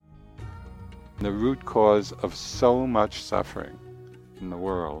The root cause of so much suffering in the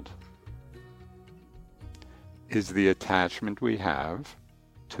world is the attachment we have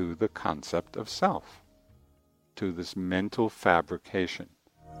to the concept of self, to this mental fabrication.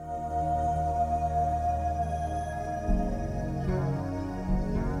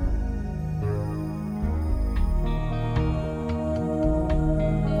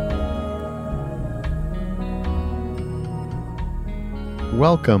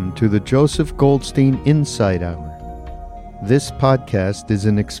 Welcome to the Joseph Goldstein Insight Hour. This podcast is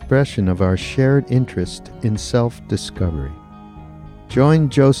an expression of our shared interest in self-discovery. Join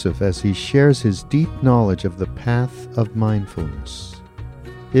Joseph as he shares his deep knowledge of the path of mindfulness.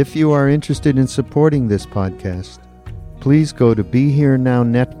 If you are interested in supporting this podcast, please go to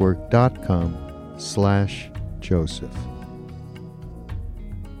BeHereNowNetwork.com/Joseph.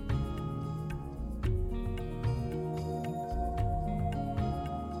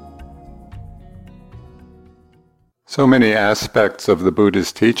 So many aspects of the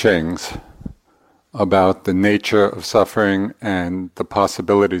Buddhist teachings about the nature of suffering and the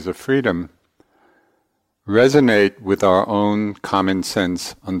possibilities of freedom resonate with our own common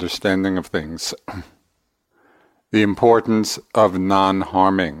sense understanding of things. The importance of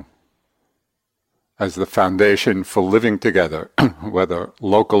non-harming as the foundation for living together, whether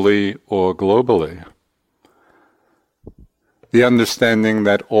locally or globally. The understanding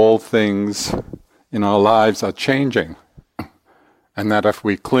that all things in our lives are changing, and that if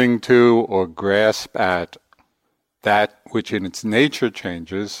we cling to or grasp at that which in its nature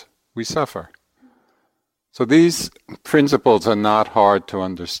changes, we suffer. So these principles are not hard to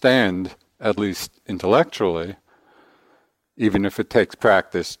understand, at least intellectually, even if it takes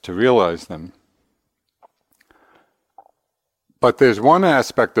practice to realize them. But there's one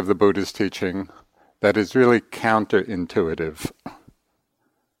aspect of the Buddhist teaching that is really counterintuitive,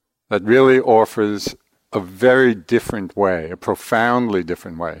 that really offers a very different way, a profoundly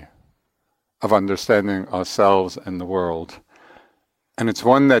different way of understanding ourselves and the world. And it's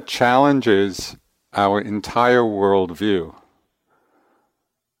one that challenges our entire worldview.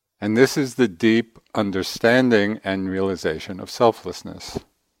 And this is the deep understanding and realization of selflessness,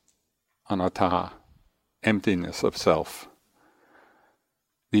 anatta, emptiness of self,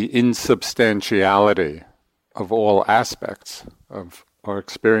 the insubstantiality of all aspects of our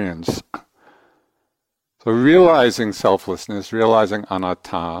experience. So realizing selflessness, realizing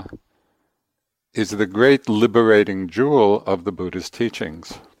anatta, is the great liberating jewel of the Buddhist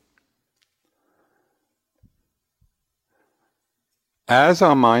teachings. As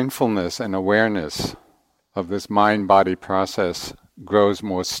our mindfulness and awareness of this mind-body process grows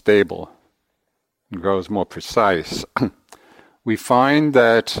more stable, and grows more precise, we find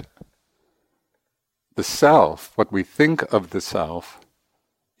that the self, what we think of the self,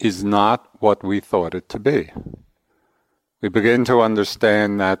 is not what we thought it to be. We begin to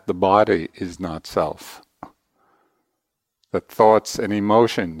understand that the body is not self, that thoughts and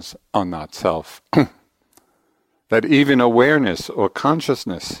emotions are not self, that even awareness or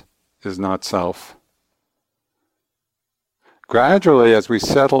consciousness is not self. Gradually, as we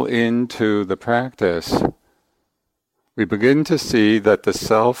settle into the practice, we begin to see that the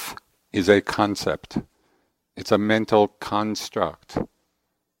self is a concept. It's a mental construct.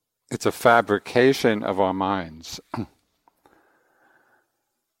 It's a fabrication of our minds.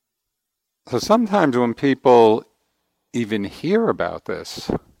 So sometimes when people even hear about this,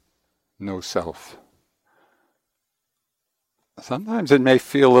 no self, sometimes it may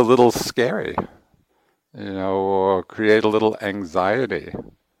feel a little scary, or create a little anxiety,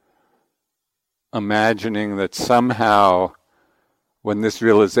 imagining that somehow when this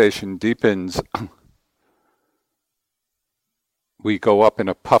realization deepens, we go up in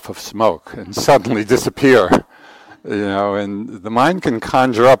a puff of smoke and suddenly disappear, and the mind can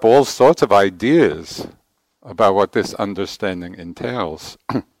conjure up all sorts of ideas about what this understanding entails.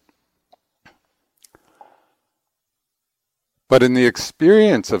 But in the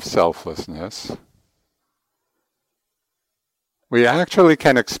experience of selflessness, we actually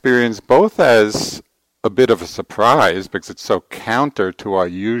can experience both as a bit of a surprise, because it's so counter to our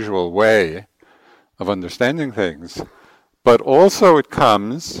usual way of understanding things, but also it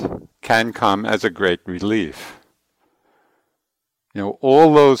can come as a great relief.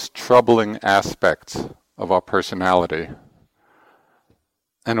 All those troubling aspects of our personality,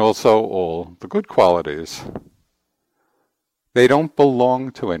 and also all the good qualities, they don't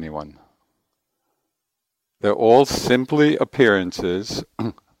belong to anyone. They're all simply appearances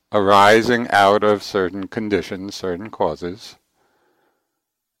arising out of certain conditions, certain causes,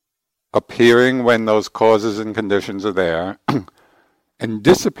 appearing when those causes and conditions are there, and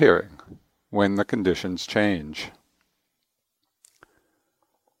disappearing when the conditions change.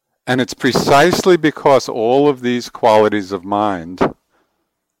 And it's precisely because all of these qualities of mind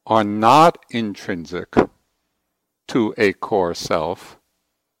are not intrinsic to a core self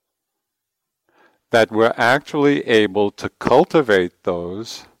that we're actually able to cultivate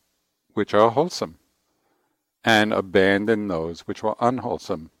those which are wholesome and abandon those which were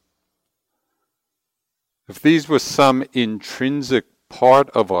unwholesome. If these were some intrinsic part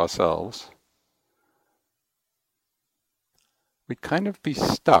of ourselves, we'd kind of be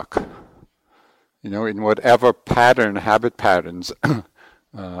stuck, in whatever habit patterns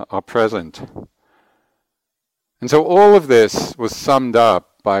are present. And so all of this was summed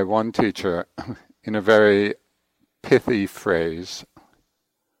up by one teacher in a very pithy phrase: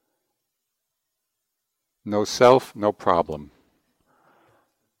 no self, no problem.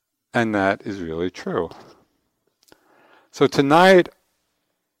 And that is really true. So tonight,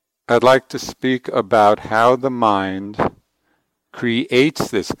 I'd like to speak about how the mind creates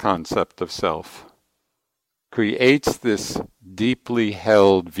this concept of self, creates this deeply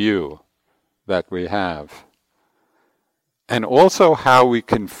held view that we have, and also how we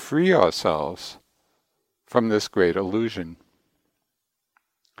can free ourselves from this great illusion.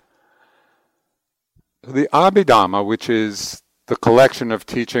 The Abhidhamma, which is the collection of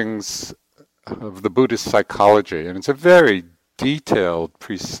teachings of the Buddhist psychology, and it's a very detailed,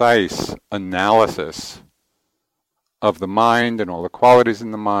 precise analysis of the mind and all the qualities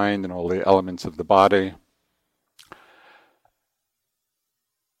in the mind and all the elements of the body.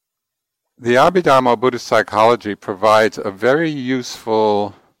 The Abhidhamma Buddhist psychology provides a very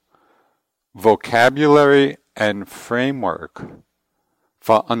useful vocabulary and framework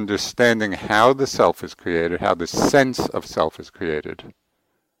for understanding how the self is created, how the sense of self is created,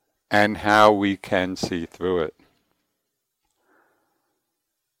 and how we can see through it.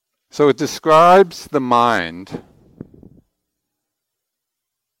 So it describes the mind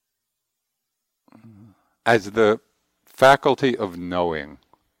as the faculty of knowing.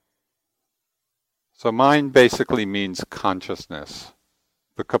 So mind basically means consciousness,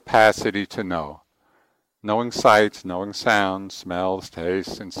 the capacity to know. Knowing sights, knowing sounds, smells,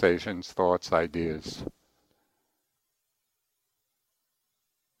 tastes, sensations, thoughts, ideas.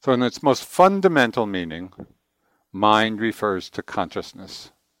 So in its most fundamental meaning, mind refers to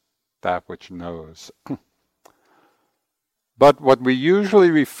consciousness, that which knows. But what we usually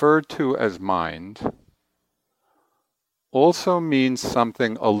refer to as mind also means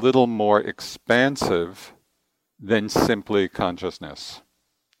something a little more expansive than simply consciousness,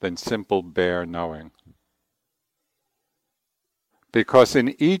 than simple bare knowing. Because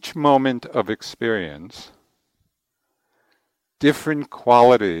in each moment of experience, different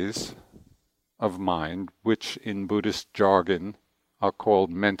qualities of mind, which in Buddhist jargon are called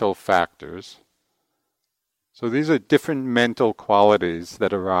mental factors. So these are different mental qualities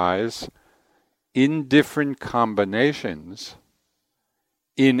that arise in different combinations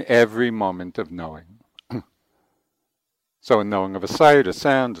in every moment of knowing. So in knowing of a sight, a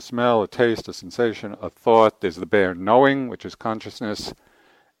sound, a smell, a taste, a sensation, a thought, there's the bare knowing, which is consciousness,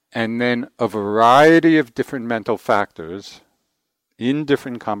 and then a variety of different mental factors in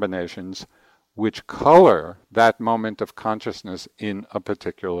different combinations which color that moment of consciousness in a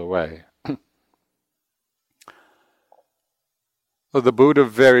particular way. So the Buddha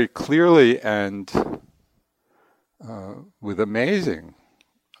very clearly and with amazing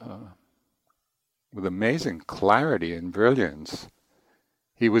clarity and brilliance,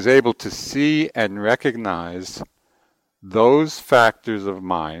 he was able to see and recognize those factors of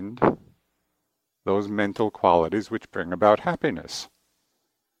mind, those mental qualities which bring about happiness.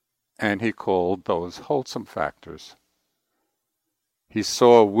 And he called those wholesome factors. He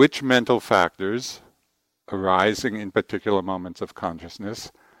saw which mental factors arising in particular moments of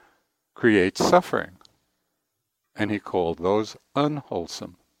consciousness create suffering. And he called those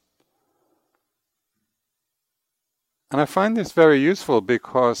unwholesome. And I find this very useful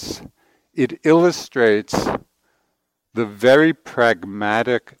because it illustrates the very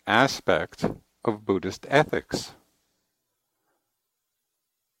pragmatic aspect of Buddhist ethics.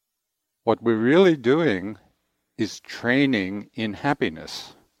 What we're really doing is training in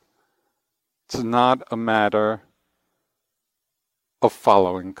happiness. It's not a matter of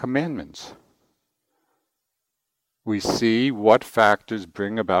following commandments. We see what factors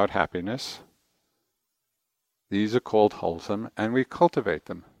bring about happiness. These are called wholesome, and we cultivate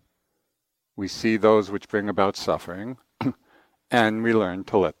them. We see those which bring about suffering, and we learn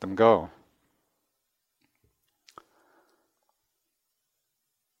to let them go.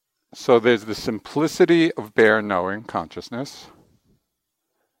 So there's the simplicity of bare knowing, consciousness,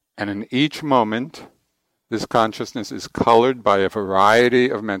 And in each moment, this consciousness is colored by a variety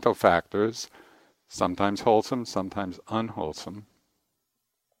of mental factors, sometimes wholesome, sometimes unwholesome.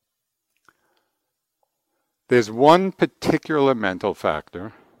 There's one particular mental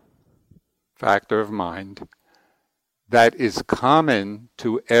factor of mind, that is common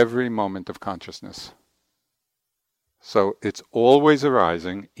to every moment of consciousness. So it's always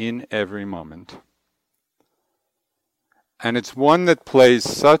arising in every moment. And it's one that plays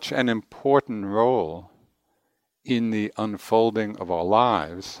such an important role in the unfolding of our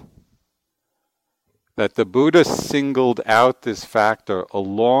lives that the Buddha singled out this factor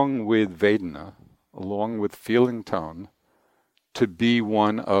along with Vedana, along with feeling tone, to be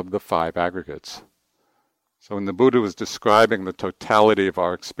one of the 5 aggregates. So when the Buddha was describing the totality of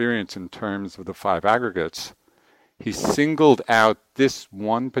our experience in terms of the 5 aggregates, he singled out this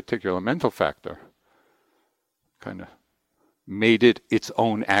one particular mental factor, kind of made it its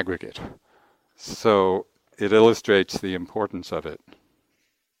own aggregate. So it illustrates the importance of it.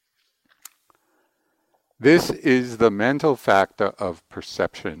 This is the mental factor of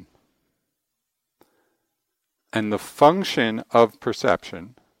perception. And the function of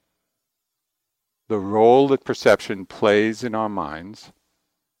perception, the role that perception plays in our minds,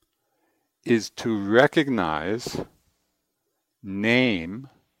 is to recognize, name,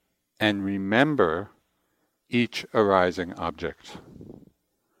 and remember each arising object.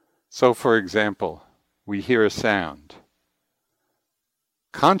 So, for example, we hear a sound.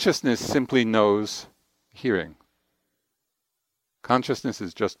 Consciousness simply knows hearing. Consciousness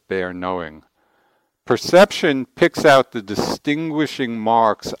is just bare knowing. Perception picks out the distinguishing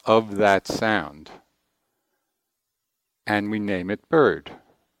marks of that sound, and we name it bird.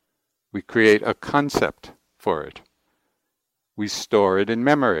 We create a concept for it. We store it in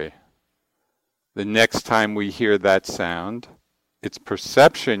memory. The next time we hear that sound, it's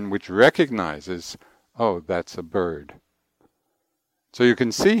perception which recognizes, oh, that's a bird. So you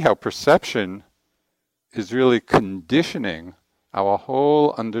can see how perception is really conditioning our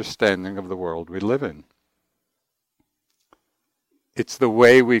whole understanding of the world we live in. It's the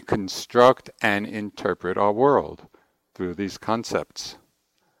way we construct and interpret our world through these concepts.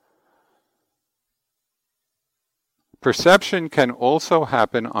 Perception can also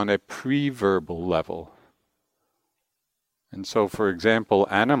happen on a pre-verbal level. And so, for example,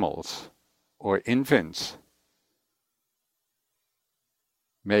 animals or infants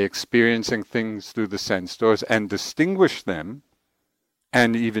may experiencing things through the sense doors and distinguish them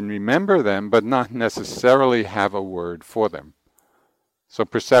and even remember them, but not necessarily have a word for them. So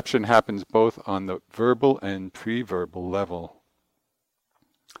perception happens both on the verbal and pre-verbal level.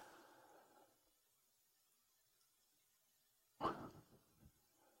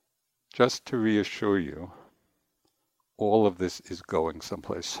 Just to reassure you, all of this is going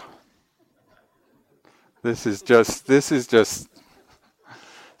someplace. This is just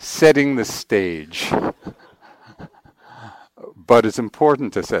setting the stage. But it's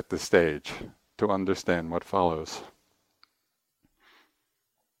important to set the stage to understand what follows.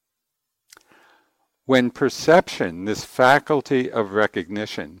 When perception, this faculty of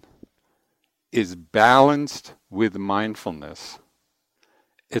recognition, is balanced with mindfulness,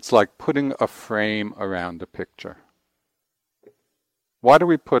 it's like putting a frame around a picture. Why do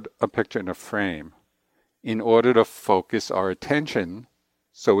we put a picture in a frame? In order to focus our attention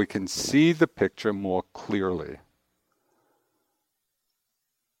so we can see the picture more clearly.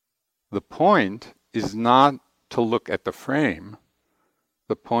 The point is not to look at the frame.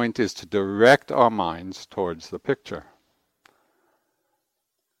 The point is to direct our minds towards the picture.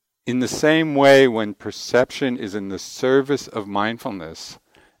 In the same way, when perception is in the service of mindfulness,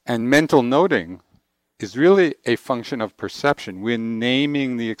 and mental noting is really a function of perception, we're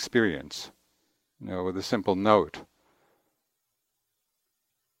naming the experience, with a simple note.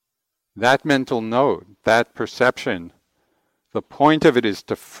 That mental note, that perception, the point of it is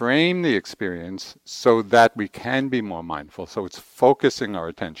to frame the experience so that we can be more mindful. So it's focusing our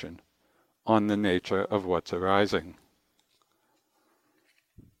attention on the nature of what's arising.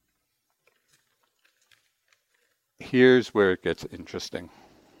 Here's where it gets interesting.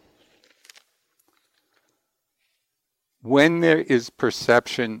 When there is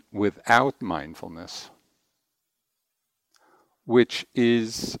perception without mindfulness, which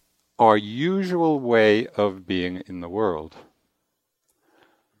is our usual way of being in the world,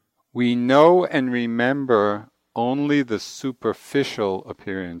 we know and remember only the superficial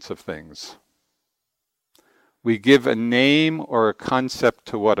appearance of things. We give a name or a concept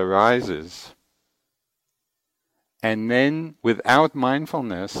to what arises, and then without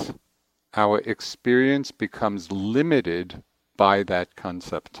mindfulness, our experience becomes limited by that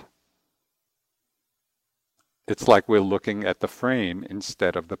concept. It's like we're looking at the frame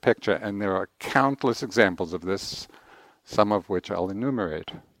instead of the picture. And there are countless examples of this, some of which I'll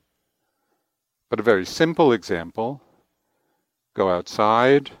enumerate. But a very simple example, go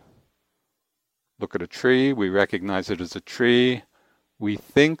outside, look at a tree, we recognize it as a tree, we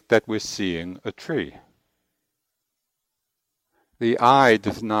think that we're seeing a tree. The eye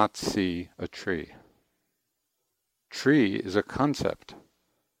does not see a tree. Tree is a concept,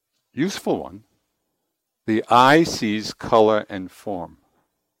 useful one. The eye sees color and form.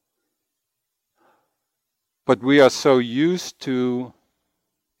 But we are so used to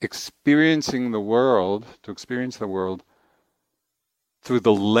experiencing the world, through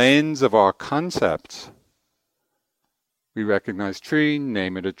the lens of our concepts. We recognize tree,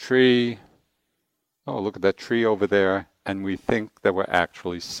 name it a tree. Oh, look at that tree over there. And we think that we're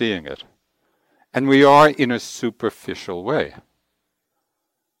actually seeing it. And we are in a superficial way.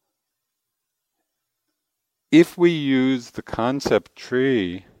 If we use the concept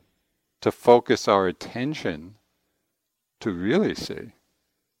tree to focus our attention to really see,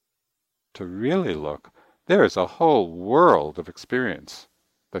 to really look, there is a whole world of experience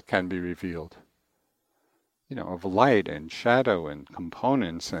that can be revealed. Of light and shadow and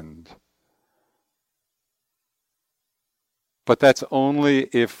components but that's only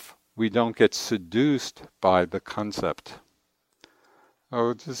if we don't get seduced by the concept.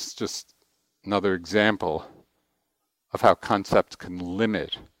 Oh, this is just another example of how concepts can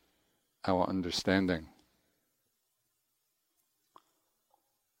limit our understanding.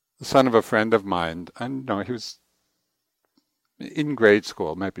 The son of a friend of mine, he was in grade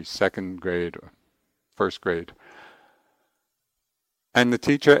school, maybe second grade or first grade. And the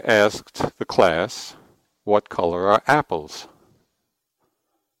teacher asked the class, what color are apples?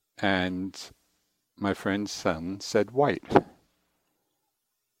 And my friend's son said white.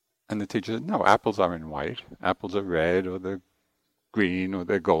 And the teacher said, no, apples aren't white. Apples are red, or they're green, or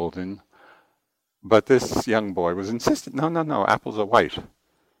they're golden. But this young boy was insistent, no, apples are white.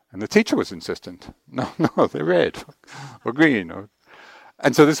 And the teacher was insistent, no, they're red, or green.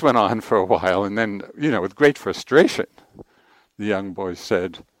 And so this went on for a while, and then, with great frustration, the young boy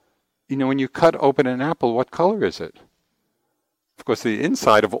said, when you cut open an apple, what color is it? Of course, the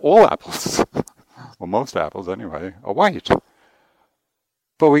inside of all apples, well, most apples anyway, are white.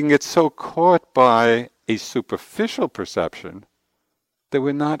 But we can get so caught by a superficial perception that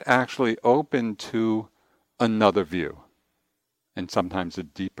we're not actually open to another view, and sometimes a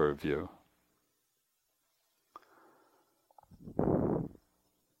deeper view.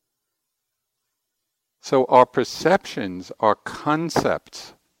 So our perceptions are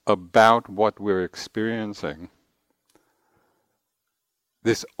concepts about what we're experiencing.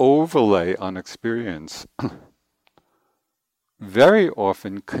 This overlay on experience very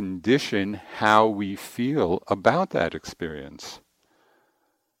often condition how we feel about that experience.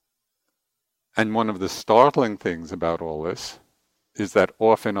 And one of the startling things about all this is that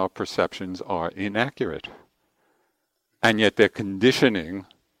often our perceptions are inaccurate. And yet they're conditioning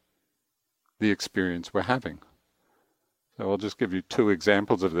the experience we're having. So I'll just give you two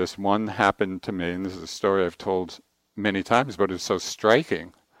examples of this. One happened to me, and this is a story I've told many times, but it's so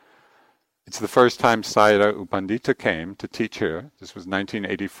striking. It's the first time Sayadaw U Pandita came to teach here. This was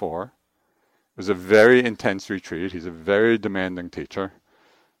 1984. It was a very intense retreat. He's a very demanding teacher.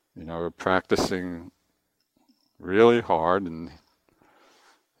 We're practicing really hard, and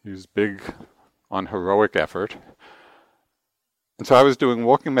he was big on heroic effort. And so I was doing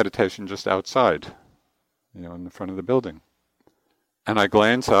walking meditation just outside, in the front of the building. And I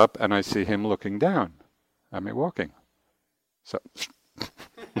glance up and I see him looking down at me walking. So,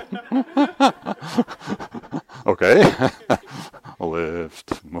 okay,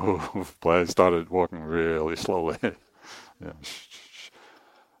 lift, move, play. I started walking really slowly. Yeah.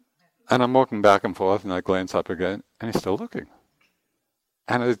 And I'm walking back and forth, and I glance up again, and he's still looking.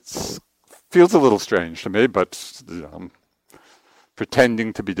 And it feels a little strange to me, but I'm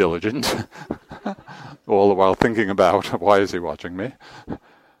pretending to be diligent, all the while thinking about why is he watching me.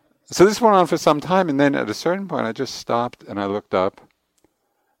 So this went on for some time, and then at a certain point I just stopped and I looked up,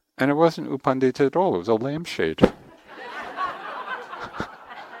 and it wasn't U Pandita at all, it was a lampshade.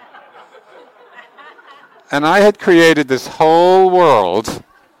 And I had created this whole world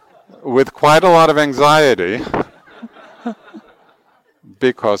with quite a lot of anxiety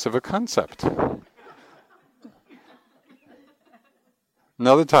because of a concept.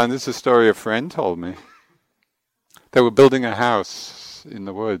 Another time, this is a story a friend told me. They were building a house in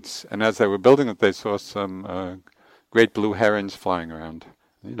the woods, and as they were building it, they saw some great blue herons flying around.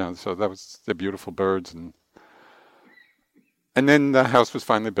 So that was the beautiful birds. And then the house was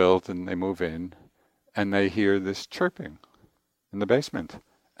finally built, and they move in. and they hear this chirping in the basement.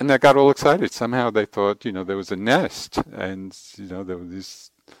 And they got all excited. Somehow they thought, there was a nest, and, there were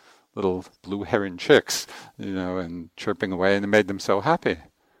these little blue heron chicks, and chirping away, and it made them so happy. And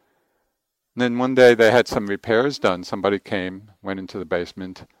then one day they had some repairs done. Somebody came, went into the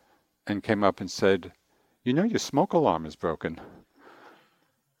basement, and came up and said, your smoke alarm is broken.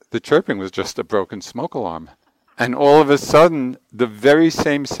 The chirping was just a broken smoke alarm. And all of a sudden, the very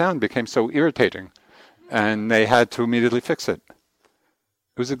same sound became so irritating, and they had to immediately fix it.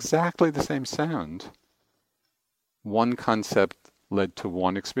 It was exactly the same sound. One concept led to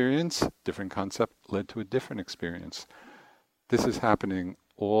one experience, different concept led to a different experience. This is happening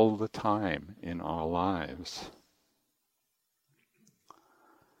all the time in our lives.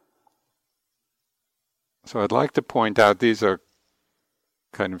 So I'd like to point out these are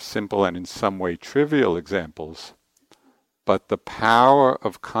kind of simple and in some way trivial examples, but the power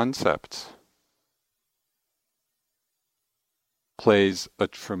of concepts plays a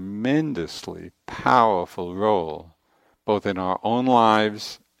tremendously powerful role both in our own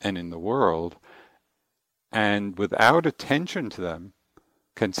lives and in the world, and without attention to them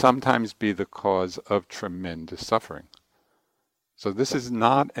can sometimes be the cause of tremendous suffering. So this is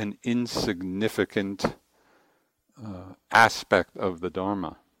not an insignificant aspect of the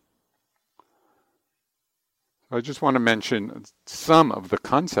Dharma. I just want to mention some of the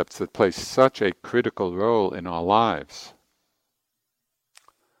concepts that play such a critical role in our lives.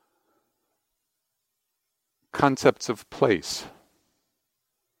 Concepts of place.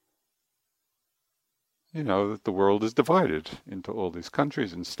 That the world is divided into all these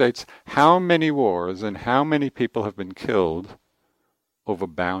countries and states. How many wars and how many people have been killed over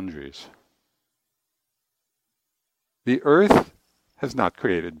boundaries? The earth has not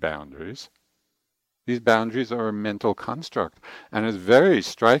created boundaries. These boundaries are a mental construct. And it's very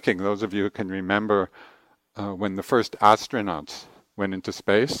striking, those of you who can remember when the first astronauts went into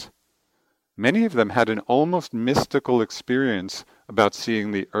space, many of them had an almost mystical experience about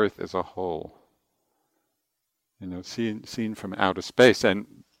seeing the earth as a whole. Seen from outer space.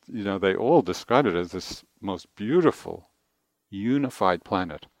 And, they all describe it as this most beautiful, unified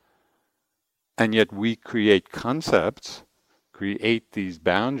planet. And yet we create concepts, create these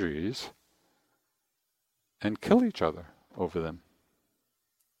boundaries, and kill each other over them.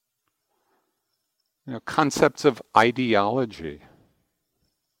 Concepts of ideology.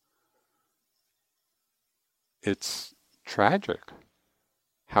 It's tragic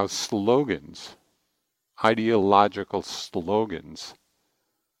how slogans, ideological slogans,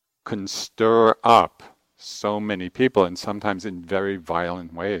 can stir up so many people, and sometimes in very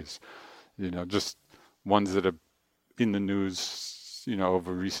violent ways. Just ones that are in the news,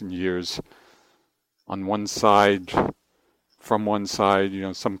 over recent years. On one side, from one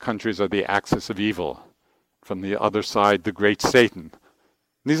side, some countries are the axis of evil. From the other side, the great Satan.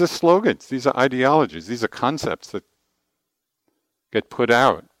 These are slogans, these are ideologies, these are concepts that get put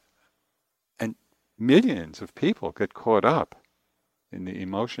out. And millions of people get caught up in the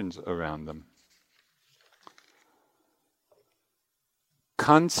emotions around them.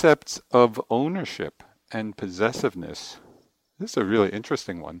 Concepts of ownership and possessiveness. This is a really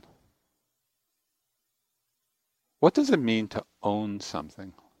interesting one. What does it mean to own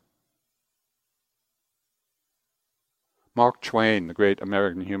something? Mark Twain, the great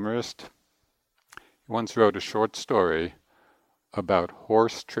American humorist, once wrote a short story about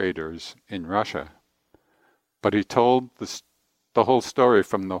horse traders in Russia, but he told the whole story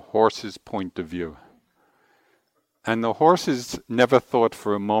from the horse's point of view. And the horses never thought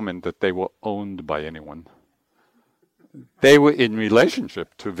for a moment that they were owned by anyone. They were in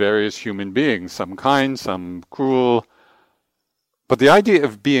relationship to various human beings, some kind, some cruel. But the idea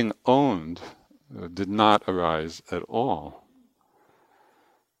of being owned did not arise at all.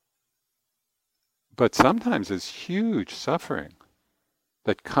 But sometimes there's huge suffering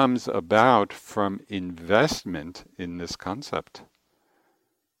that comes about from investment in this concept.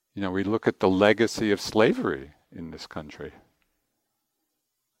 We look at the legacy of slavery in this country,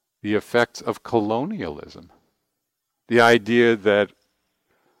 the effects of colonialism, the idea that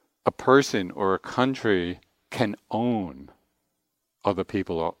a person or a country can own other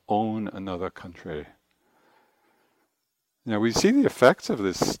people or own another country. We see the effects of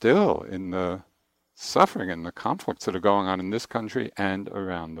this still in the suffering and the conflicts that are going on in this country and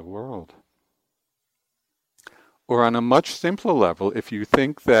around the world. Or on a much simpler level, if you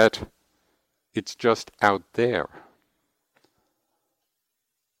think that it's just out there,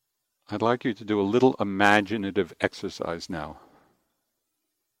 I'd like you to do a little imaginative exercise now.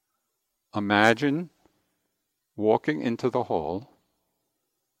 Imagine walking into the hall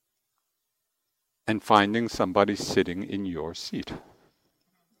and finding somebody sitting in your seat.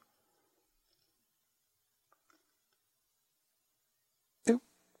 It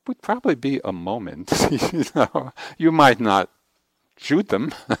would probably be a moment. You might not shoot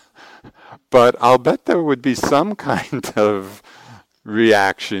them, but I'll bet there would be some kind of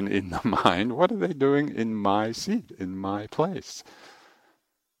reaction in the mind. What are they doing in my seat, in my place?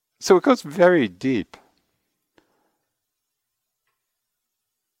 So it goes very deep.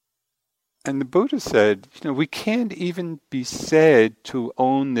 And the Buddha said, we can't even be said to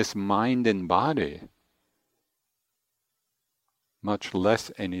own this mind and body, much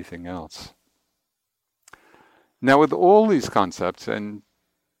less anything else. Now, with all these concepts and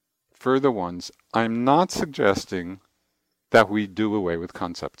further ones, I'm not suggesting that we do away with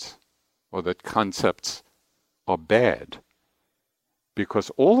concepts or that concepts are bad,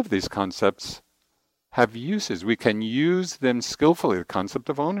 because all of these concepts have uses. We can use them skillfully. The concept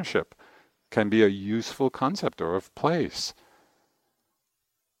of ownership can be a useful concept or of place.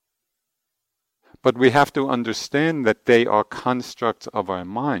 But we have to understand that they are constructs of our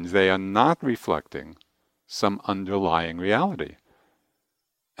minds. They are not reflecting some underlying reality.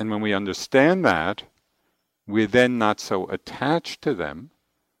 And when we understand that, we're then not so attached to them,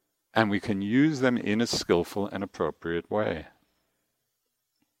 and we can use them in a skillful and appropriate way.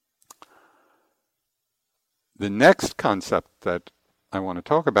 The next concept that I want to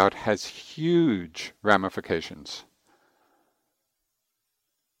talk about has huge ramifications.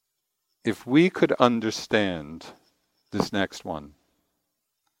 If we could understand this next one,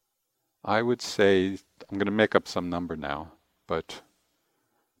 I would say, I'm going to make up some number now, but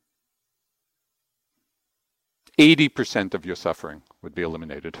 80% of your suffering would be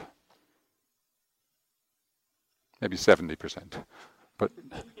eliminated. Maybe 70%, but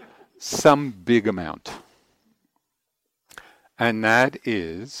some big amount. And that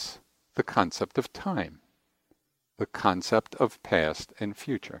is the concept of time, the concept of past and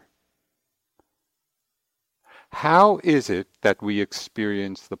future. How is it that we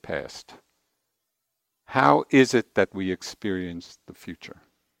experience the past? How is it that we experience the future?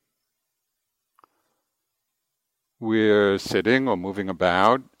 We're sitting or moving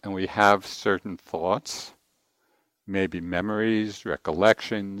about and we have certain thoughts, maybe memories,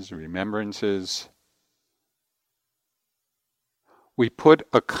 recollections, remembrances. We put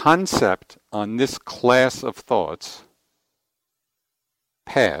a concept on this class of thoughts,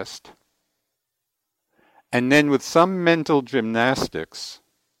 past, and then with some mental gymnastics,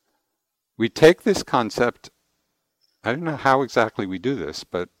 we take this concept, I don't know how exactly we do this,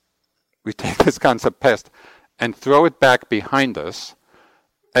 but we take this concept past and throw it back behind us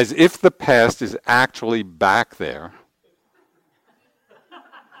as if the past is actually back there.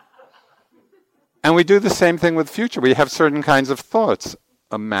 And we do the same thing with future. We have certain kinds of thoughts,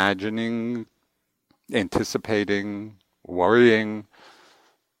 imagining, anticipating, worrying,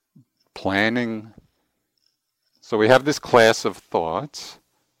 planning. So we have this class of thoughts,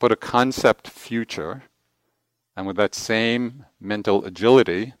 put a concept future, and with that same mental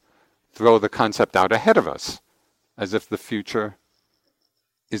agility, throw the concept out ahead of us, as if the future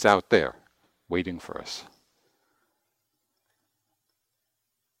is out there, waiting for us.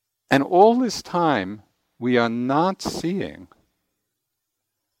 And all this time, we are not seeing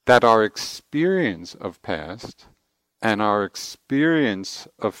that our experience of past and our experience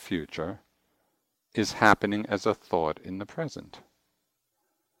of future is happening as a thought in the present.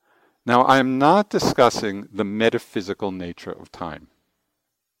 Now, I'm not discussing the metaphysical nature of time.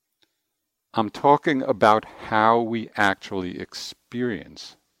 I'm talking about how we actually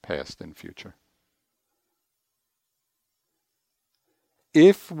experience past and future.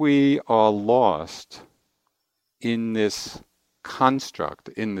 If we are lost in this construct,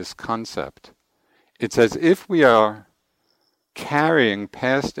 in this concept, it's as if we are carrying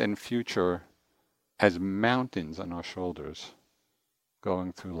past and future as mountains on our shoulders,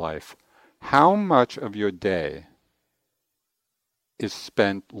 going through life. How much of your day is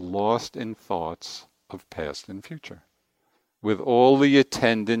spent lost in thoughts of past and future, with all the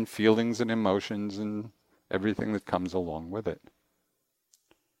attendant feelings and emotions and everything that comes along with it?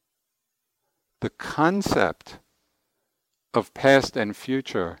 The concept of past and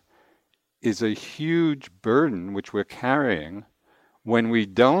future is a huge burden which we're carrying when we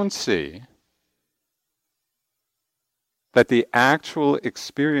don't see that the actual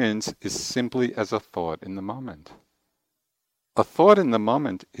experience is simply as a thought in the moment. A thought in the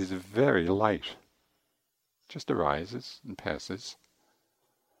moment is very light. Just arises and passes.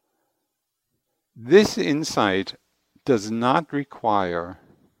 This insight does not require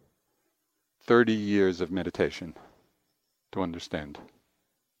 30 years of meditation to understand.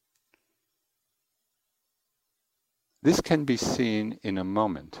 This can be seen in a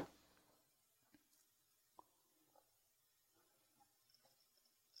moment.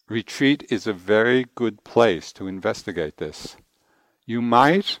 Retreat is a very good place to investigate this. You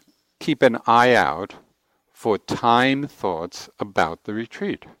might keep an eye out for time thoughts about the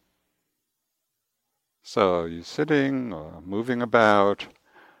retreat. So you're sitting or moving about,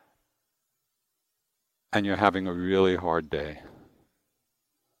 and you're having a really hard day.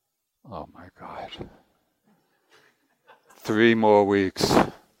 Oh my God. 3 more weeks,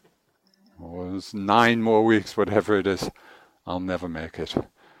 or 9 more weeks, whatever it is, I'll never make it.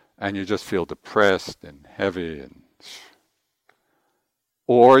 And you just feel depressed and heavy,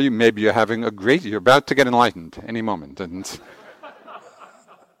 or maybe you're having you're about to get enlightened any moment, and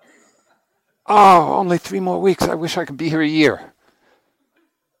oh, only 3 more weeks, I wish I could be here a year.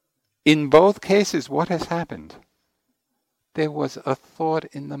 In both cases, what has happened? There was a thought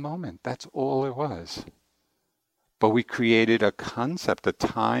in the moment, that's all it was. But we created a concept, a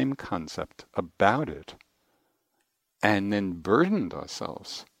time concept about it, and then burdened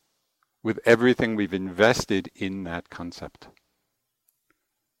ourselves with everything we've invested in that concept.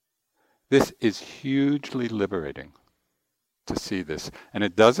 This is hugely liberating to see this. And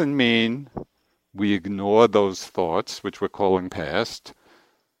it doesn't mean we ignore those thoughts which we're calling past,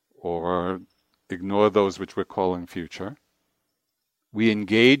 or ignore those which we're calling future. We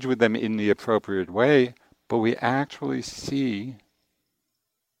engage with them in the appropriate way, but we actually see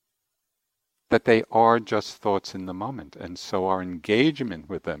that they are just thoughts in the moment. And so our engagement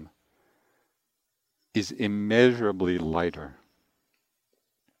with them is immeasurably lighter.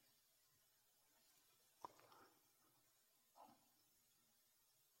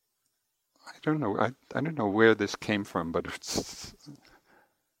 I don't know where this came from, but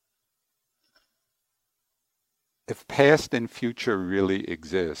if past and future really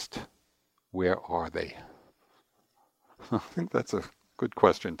exist, where are they? I think that's a good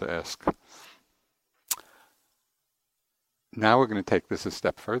question to ask. Now we're going to take this a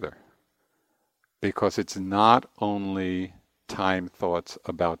step further, because it's not only time thoughts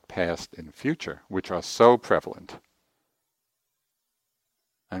about past and future, which are so prevalent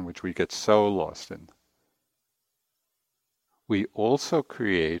and which we get so lost in. We also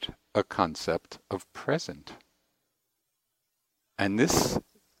create a concept of present. And this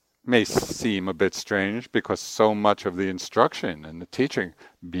may seem a bit strange because so much of the instruction and the teaching,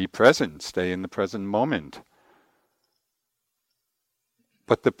 be present, stay in the present moment.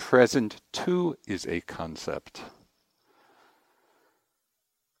 But the present too is a concept.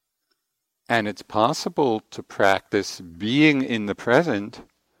 And it's possible to practice being in the present,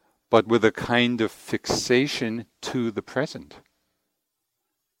 but with a kind of fixation to the present.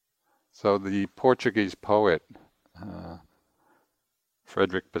 So the Portuguese poet,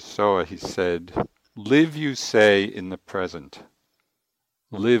 Frederick Pessoa, he said, "Live, you say, in the present.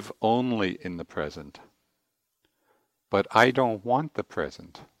 Live only in the present. But I don't want the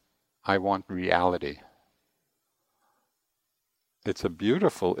present. I want reality." It's a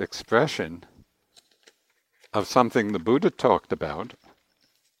beautiful expression of something the Buddha talked about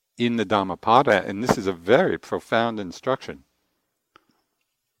in the Dhammapada, and this is a very profound instruction.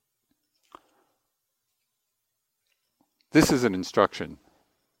 This is an instruction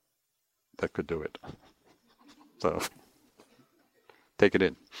that could do it. So, take it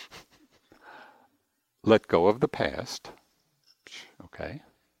in. Let go of the past. Okay.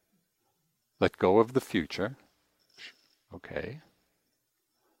 Let go of the future. Okay.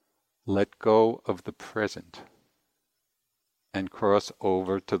 Let go of the present and cross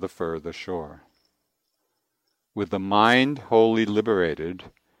over to the further shore. With the mind wholly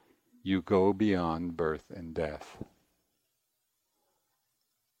liberated, you go beyond birth and death.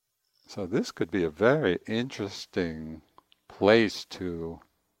 So this could be a very interesting place to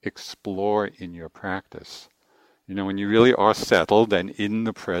explore in your practice. You know, when you really are settled and in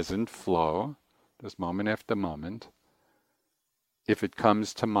the present flow, just moment after moment, if it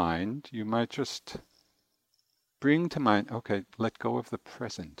comes to mind, you might just bring to mind, okay, let go of the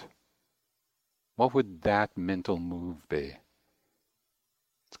present. What would that mental move be?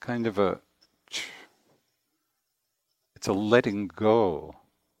 It's kind of it's a letting go.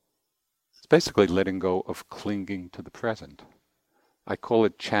 It's basically letting go of clinging to the present. I call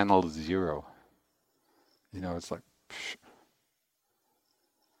it channel 0. You know, it's like,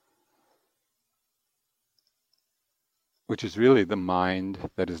 which is really the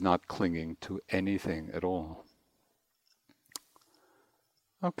mind that is not clinging to anything at all.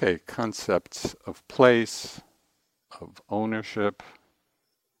 Okay, concepts of place, of ownership,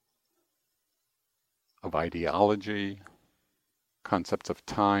 of ideology, concepts of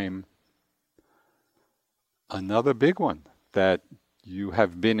time. another big one that you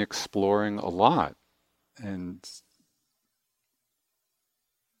have been exploring a lot and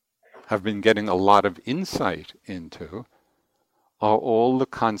have been getting a lot of insight into are all the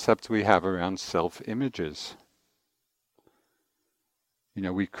concepts we have around self-images.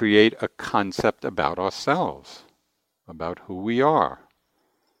 We create a concept about ourselves, about who we are.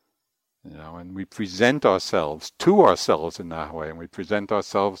 And we present ourselves to ourselves in that way, and we present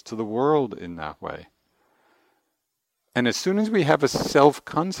ourselves to the world in that way. And as soon as we have a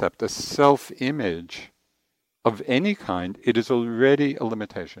self-concept, a self-image of any kind, it is already a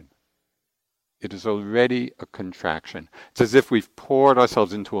limitation. It is already a contraction. It's as if we've poured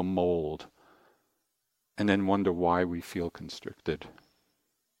ourselves into a mold and then wonder why we feel constricted.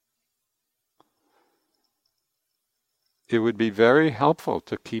 It would be very helpful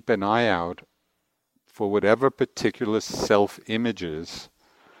to keep an eye out for whatever particular self-images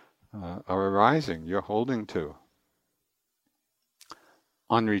are arising, you're holding to.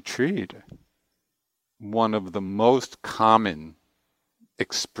 On retreat, one of the most common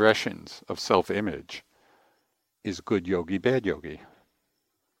expressions of self-image is good yogi, bad yogi.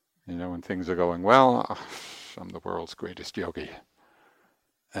 When things are going well, I'm the world's greatest yogi.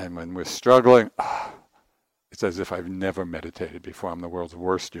 And when we're struggling, it's as if I've never meditated before. I'm the world's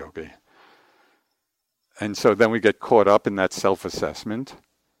worst yogi. And so then we get caught up in that self-assessment.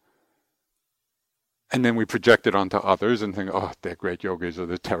 And then we project it onto others and think, oh, they're great yogis or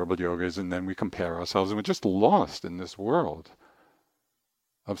they're terrible yogis. And then we compare ourselves and we're just lost in this world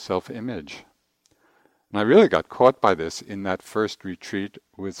of self-image. And I really got caught by this in that first retreat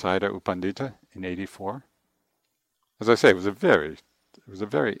with Sayadaw U Pandita in '84. As I say, it was a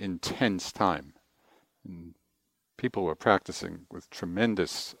very intense time. And people were practicing with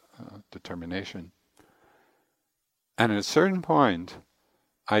tremendous determination. And at a certain point,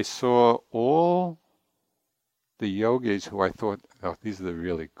 I saw all the yogis who I thought, oh, these are the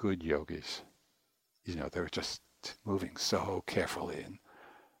really good yogis. They were just moving so carefully. And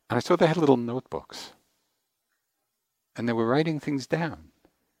I saw they had little notebooks. And they were writing things down.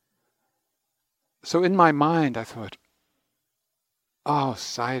 So in my mind, I thought, oh,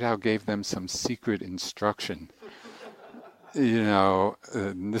 Sayadaw gave them some secret instruction.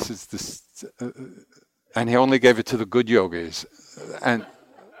 This is this, and he only gave it to the good yogis, and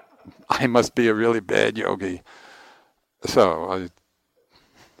I must be a really bad yogi. So I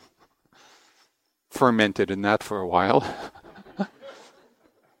fermented in that for a while.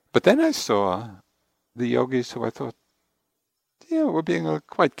 But then I saw the yogis who I thought, were being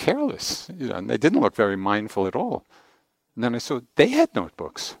quite careless, and they didn't look very mindful at all. And then I saw they had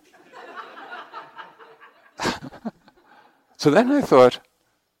notebooks. So then I thought,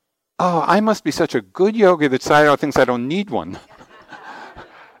 oh, I must be such a good yogi that Sayadaw thinks I don't need one.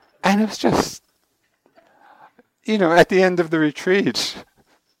 And it was just, at the end of the retreat,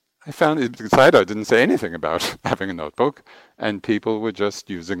 I found Sayadaw didn't say anything about having a notebook, and people were just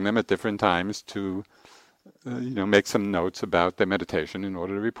using them at different times to, make some notes about their meditation in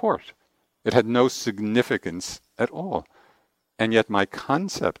order to report. It had no significance at all. And yet my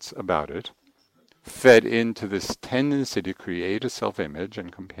concepts about it fed into this tendency to create a self-image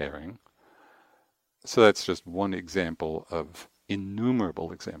and comparing. So that's just one example of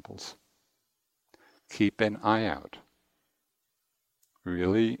innumerable examples. Keep an eye out.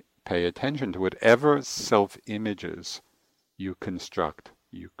 Really pay attention to whatever self-images you construct,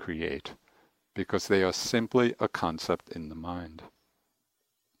 you create, because they are simply a concept in the mind.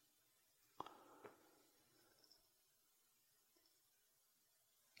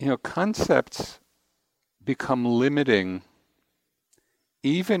 Concepts become limiting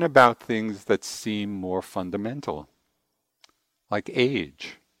even about things that seem more fundamental, like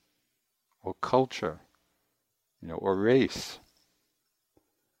age, or culture, or race.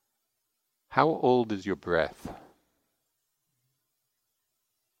 How old is your breath?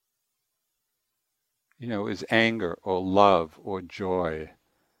 Is anger or love or joy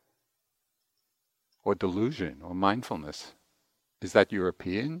or delusion or mindfulness, is that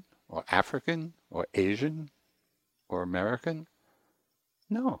European or African or Asian or American?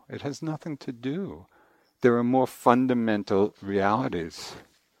 No, it has nothing to do. There are more fundamental realities.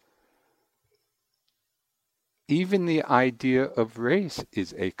 Even the idea of race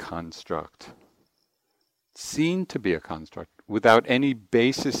is a construct, seen to be a construct, without any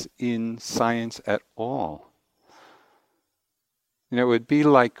basis in science at all. It would be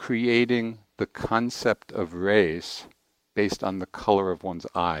like creating the concept of race based on the color of one's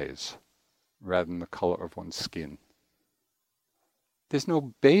eyes, rather than the color of one's skin. There's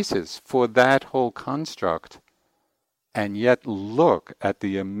no basis for that whole construct, and yet look at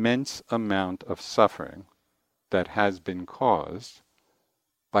the immense amount of suffering that has been caused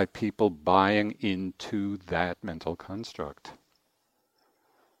by people buying into that mental construct.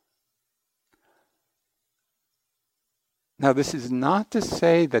 Now, this is not to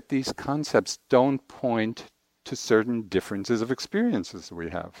say that these concepts don't point to certain differences of experiences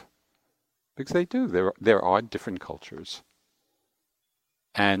we have, because they do. There are different cultures.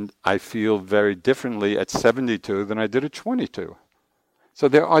 And I feel very differently at 72 than I did at 22. So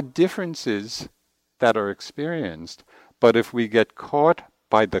there are differences that are experienced, but if we get caught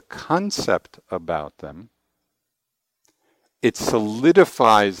by the concept about them, it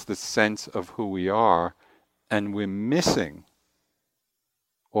solidifies the sense of who we are, and we're missing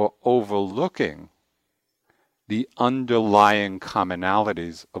or overlooking the underlying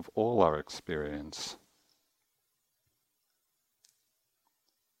commonalities of all our experience.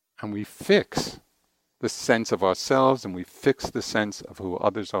 And we fix the sense of ourselves, and we fix the sense of who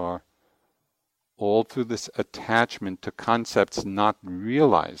others are, all through this attachment to concepts, not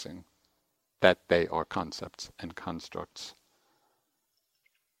realizing that they are concepts and constructs.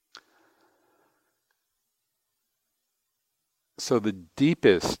 So the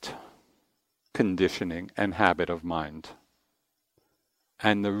deepest conditioning and habit of mind,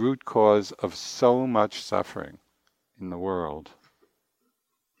 and the root cause of so much suffering in the world,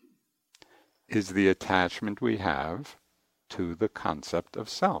 is the attachment we have to the concept of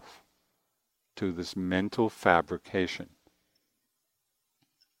self, to this mental fabrication.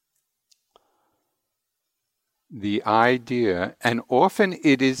 The idea, and often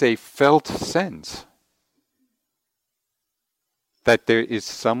it is a felt sense, that there is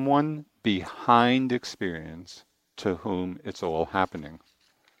someone behind experience to whom it's all happening.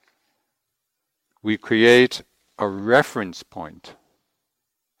 We create a reference point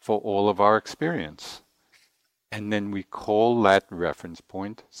for all of our experience, and then we call that reference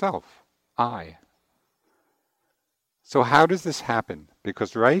point self, I. So how does this happen?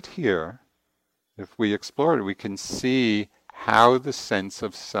 Because right here, if we explore it, we can see how the sense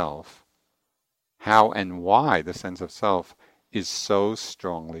of self, how and why the sense of self is so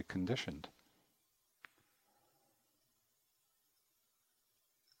strongly conditioned.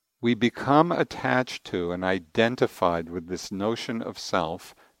 We become attached to and identified with this notion of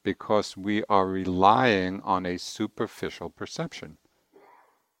self because we are relying on a superficial perception.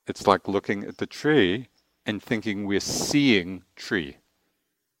 It's like looking at the tree and thinking we're seeing tree,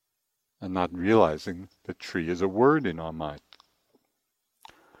 and not realizing that tree is a word in our mind.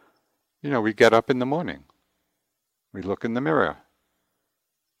 We get up in the morning. We look in the mirror.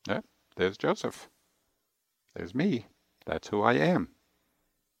 Yep, there's Joseph. There's me. That's who I am.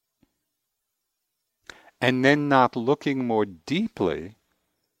 And then not looking more deeply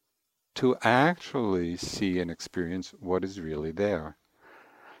to actually see and experience what is really there.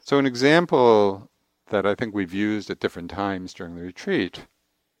 So an example that I think we've used at different times during the retreat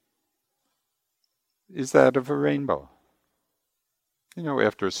is that of a rainbow.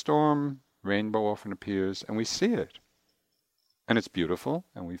 After a storm, rainbow often appears, and we see it. And it's beautiful,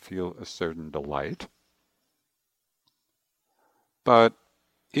 and we feel a certain delight. But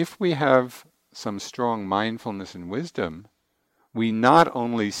if we have some strong mindfulness and wisdom, we not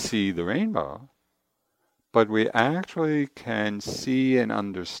only see the rainbow, but we actually can see and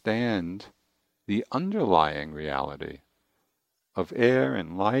understand the underlying reality of air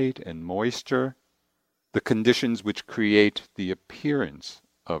and light and moisture, the conditions which create the appearance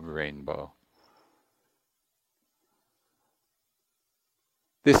of rainbow.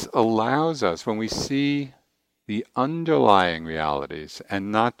 This allows us, when we see the underlying realities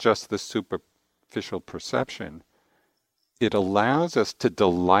and not just the superficial perception, it allows us to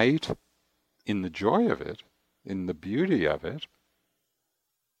delight in the joy of it, in the beauty of it,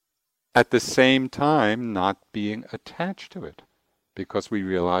 at the same time not being attached to it, because we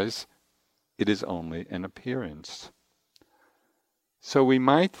realize it is only an appearance. So we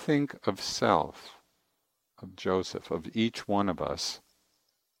might think of self, of Joseph, of each one of us,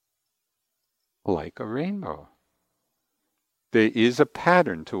 like a rainbow. There is a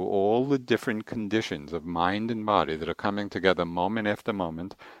pattern to all the different conditions of mind and body that are coming together moment after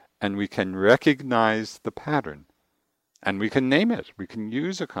moment, and we can recognize the pattern, and we can name it, we can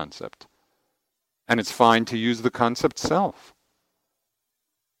use a concept, and it's fine to use the concept self.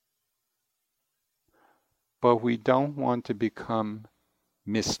 But we don't want to become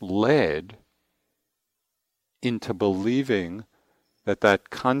misled into believing that that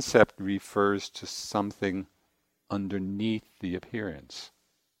concept refers to something underneath the appearance.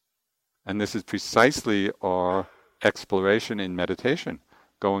 And this is precisely our exploration in meditation,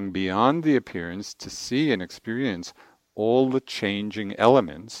 going beyond the appearance to see and experience all the changing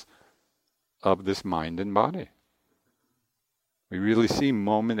elements of this mind and body. We really see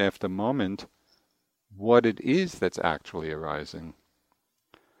moment after moment what it is that's actually arising.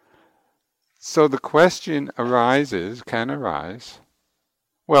 So the question can arise,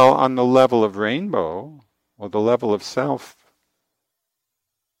 well, on the level of rainbow, or the level of self,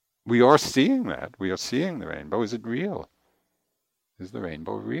 we are seeing that. We are seeing the rainbow. Is it real? Is the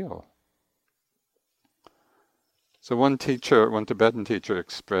rainbow real? So one Tibetan teacher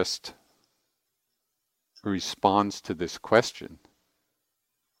expressed a response to this question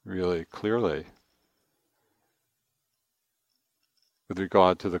really clearly with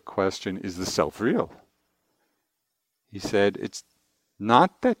regard to the question, is the self real? He said, it's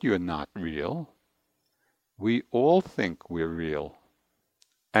not that you're not real. We all think we're real,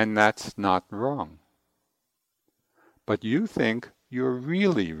 and that's not wrong. But you think you're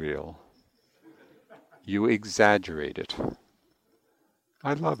really real. You exaggerate it.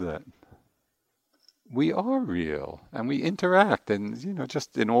 I love that. We are real, and we interact, and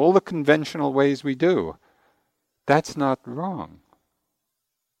just in all the conventional ways we do. That's not wrong.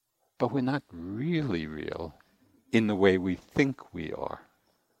 But we're not really real in the way we think we are.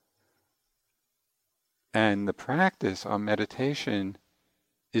 And the practice, our meditation,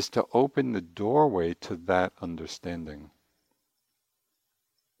 is to open the doorway to that understanding.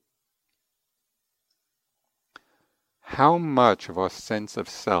 How much of our sense of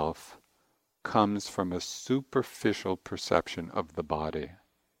self comes from a superficial perception of the body?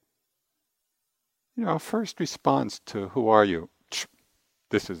 Our first response to who are you?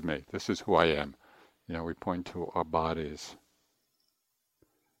 This is me. This is who I am. We point to our bodies.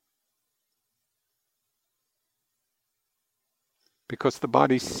 Because the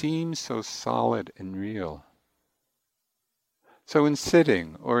body seems so solid and real. So in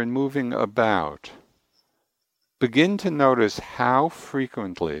sitting or in moving about, begin to notice how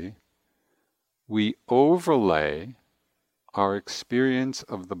frequently we overlay our experience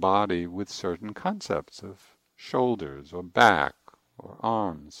of the body with certain concepts of shoulders or back or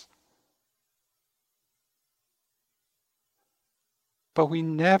arms. But we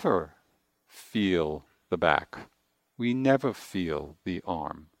never feel the back. We never feel the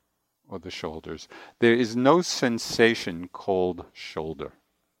arm or the shoulders. There is no sensation called shoulder.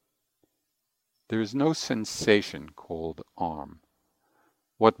 There is no sensation called arm.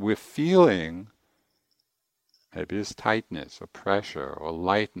 What we're feeling maybe is tightness or pressure or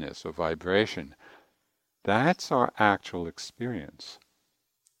lightness or vibration. That's our actual experience.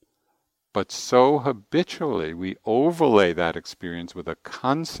 But so habitually we overlay that experience with a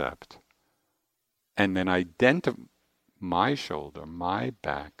concept and then identify my shoulder, my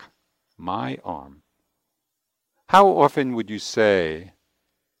back, my arm. How often would you say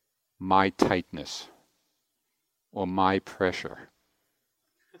my tightness or my pressure?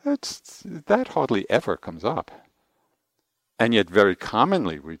 That hardly ever comes up. And yet very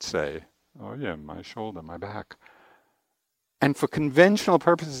commonly we'd say, oh yeah, my shoulder, my back. And for conventional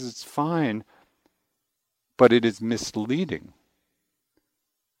purposes it's fine, but it is misleading.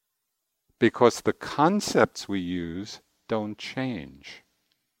 Because the concepts we use don't change.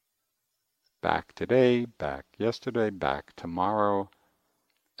 Back today, back yesterday, back tomorrow.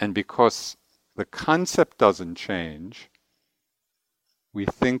 And because the concept doesn't change, we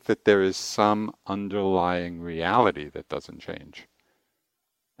think that there is some underlying reality that doesn't change.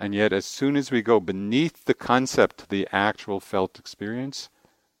 And yet as soon as we go beneath the concept to the actual felt experience,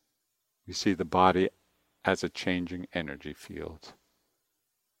 we see the body as a changing energy field.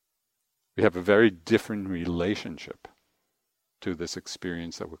 We have a very different relationship to this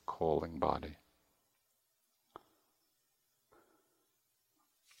experience that we're calling body.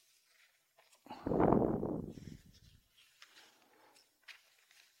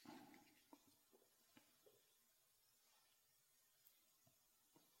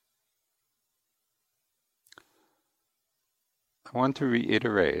 I want to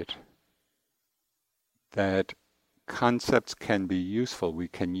reiterate that concepts can be useful. We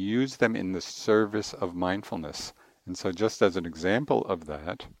can use them in the service of mindfulness. And so just as an example of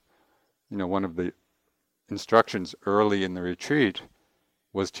that, one of the instructions early in the retreat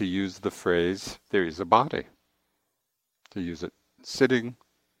was to use the phrase, there is a body. To use it sitting,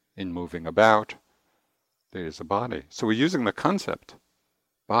 in moving about, there is a body. So we're using the concept,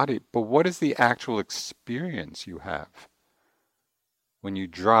 body, but what is the actual experience you have? When you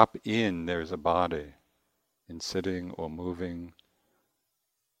drop in, there's a body, in sitting or moving.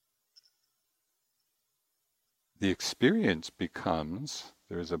 The experience becomes,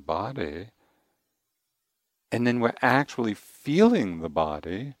 there's a body, and then we're actually feeling the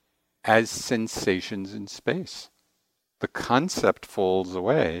body as sensations in space. The concept falls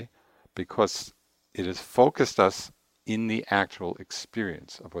away because it has focused us in the actual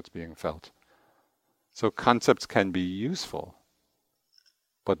experience of what's being felt. So concepts can be useful,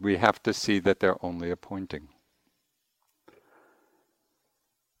 but we have to see that they're only a pointing.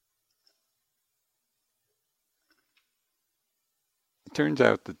 It turns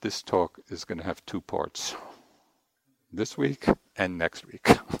out that this talk is going to have 2 parts. This week and next week.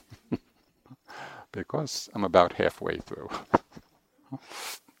 Because I'm about halfway through.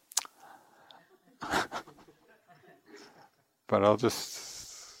 But I'll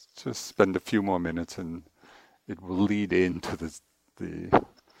just spend a few more minutes and it will lead into the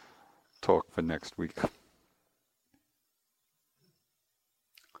talk for next week.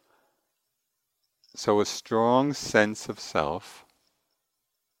 So a strong sense of self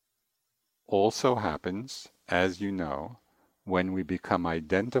also happens, as you know, when we become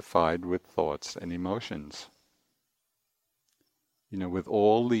identified with thoughts and emotions. With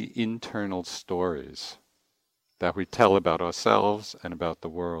all the internal stories that we tell about ourselves and about the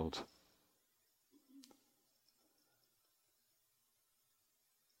world.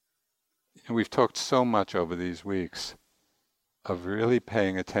 We've talked so much over these weeks of really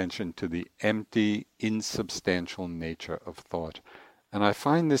paying attention to the empty, insubstantial nature of thought. And I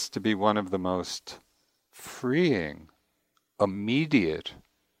find this to be one of the most freeing, immediate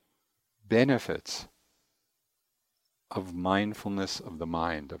benefits of mindfulness of the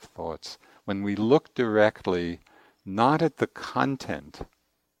mind, of thoughts. When we look directly, not at the content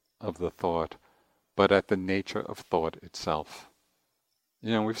of the thought, but at the nature of thought itself.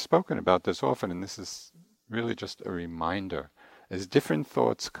 We've spoken about this often, and this is really just a reminder. As different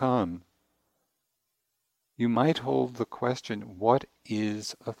thoughts come, you might hold the question, what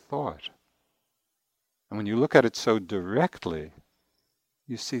is a thought? And when you look at it so directly,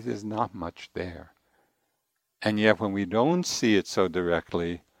 you see there's not much there. And yet when we don't see it so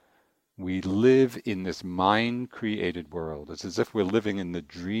directly, we live in this mind-created world. It's as if we're living in the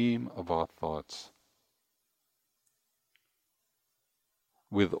dream of our thoughts,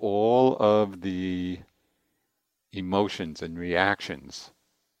 with all of the emotions and reactions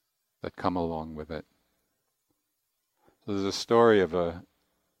that come along with it. So there's a story of a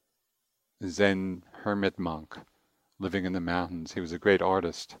Zen hermit monk living in the mountains. He was a great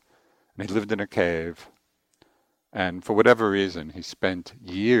artist, and he lived in a cave. And for whatever reason, he spent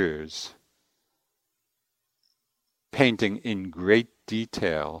years painting in great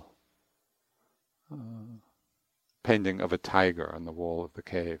detail, painting of a tiger on the wall of the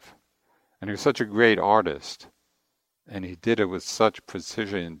cave. And he was such a great artist, and he did it with such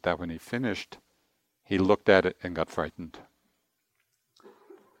precision that when he finished, he looked at it and got frightened.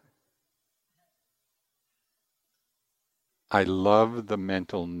 I love the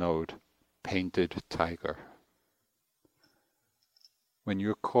mental note, painted tiger. When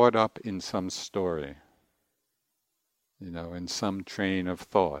you're caught up in some story, in some train of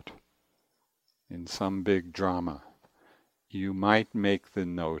thought, in some big drama, you might make the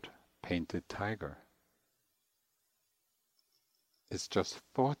note, painted tiger. It's just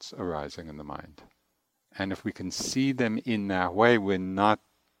thoughts arising in the mind. And if we can see them in that way, we're not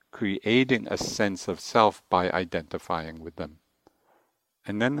creating a sense of self by identifying with them.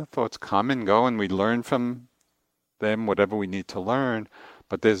 And then the thoughts come and go, and we learn from them whatever we need to learn,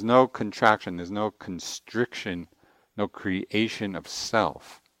 but there's no contraction, there's no constriction, no creation of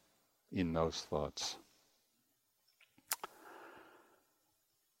self in those thoughts.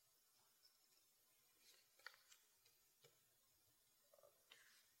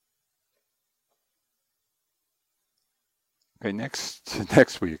 Okay,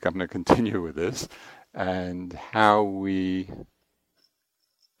 next week I'm going to continue with this and how we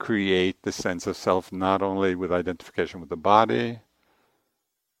create the sense of self not only with identification with the body,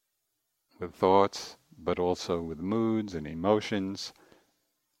 with thoughts, but also with moods and emotions,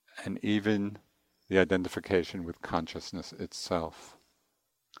 and even the identification with consciousness itself.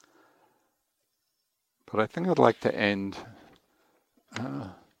 But I think I'd like to end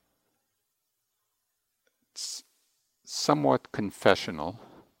somewhat confessional,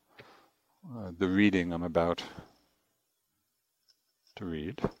 the reading I'm about to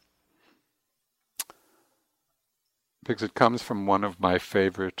read, because it comes from one of my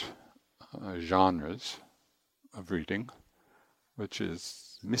favorite genres of reading, which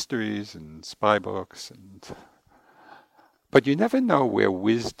is mysteries and spy books, but you never know where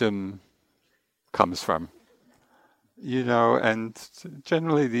wisdom comes from. And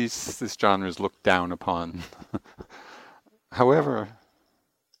generally this genre is looked down upon. However,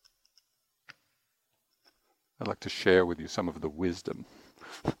 I'd like to share with you some of the wisdom.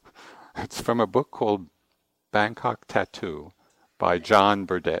 It's from a book called Bangkok Tattoo by John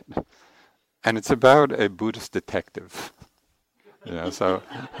Burdett. And it's about a Buddhist detective. So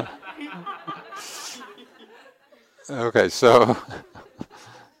okay, so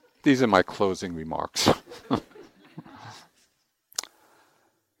these are my closing remarks.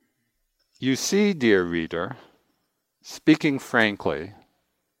 You see, dear reader, speaking frankly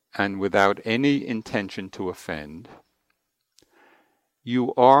and without any intention to offend,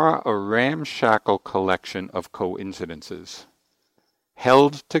 you are a ramshackle collection of coincidences,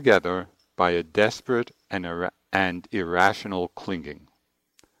 held together by a desperate and irrational clinging.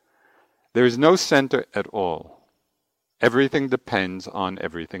 There is no center at all. Everything depends on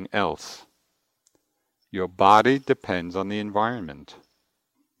everything else. Your body depends on the environment.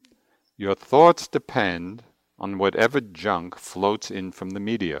 Your thoughts depend on whatever junk floats in from the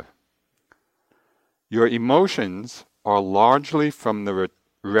media. Your emotions are largely from the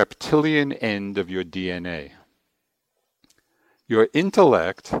reptilian end of your DNA. Your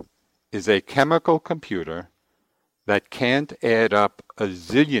intellect is a chemical computer that can't add up a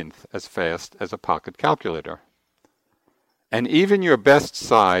zillionth as fast as a pocket calculator. And even your best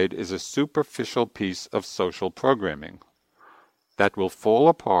side is a superficial piece of social programming that will fall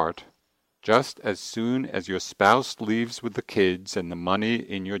apart just as soon as your spouse leaves with the kids and the money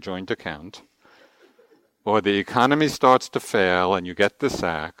in your joint account, or the economy starts to fail and you get the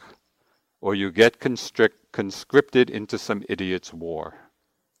sack, or you get conscripted into some idiot's war.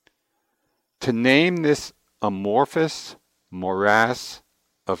 To name this amorphous morass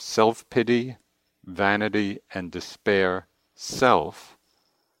of self-pity, vanity, and despair self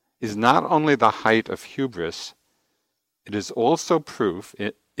is not only the height of hubris, it is also proof,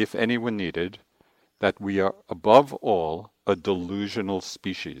 if anyone needed, that we are above all a delusional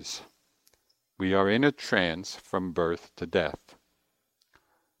species. We are in a trance from birth to death.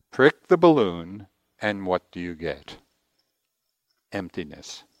 Prick the balloon, and what do you get?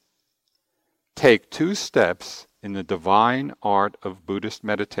 Emptiness. Take 2 steps in the divine art of Buddhist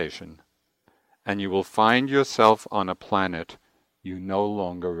meditation, and you will find yourself on a planet you no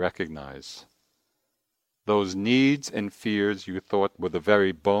longer recognize. Those needs and fears you thought were the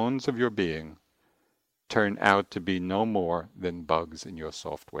very bones of your being turn out to be no more than bugs in your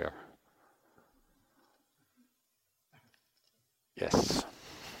software. Yes.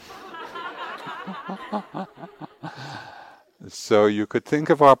 So you could think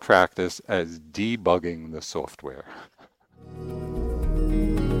of our practice as debugging the software.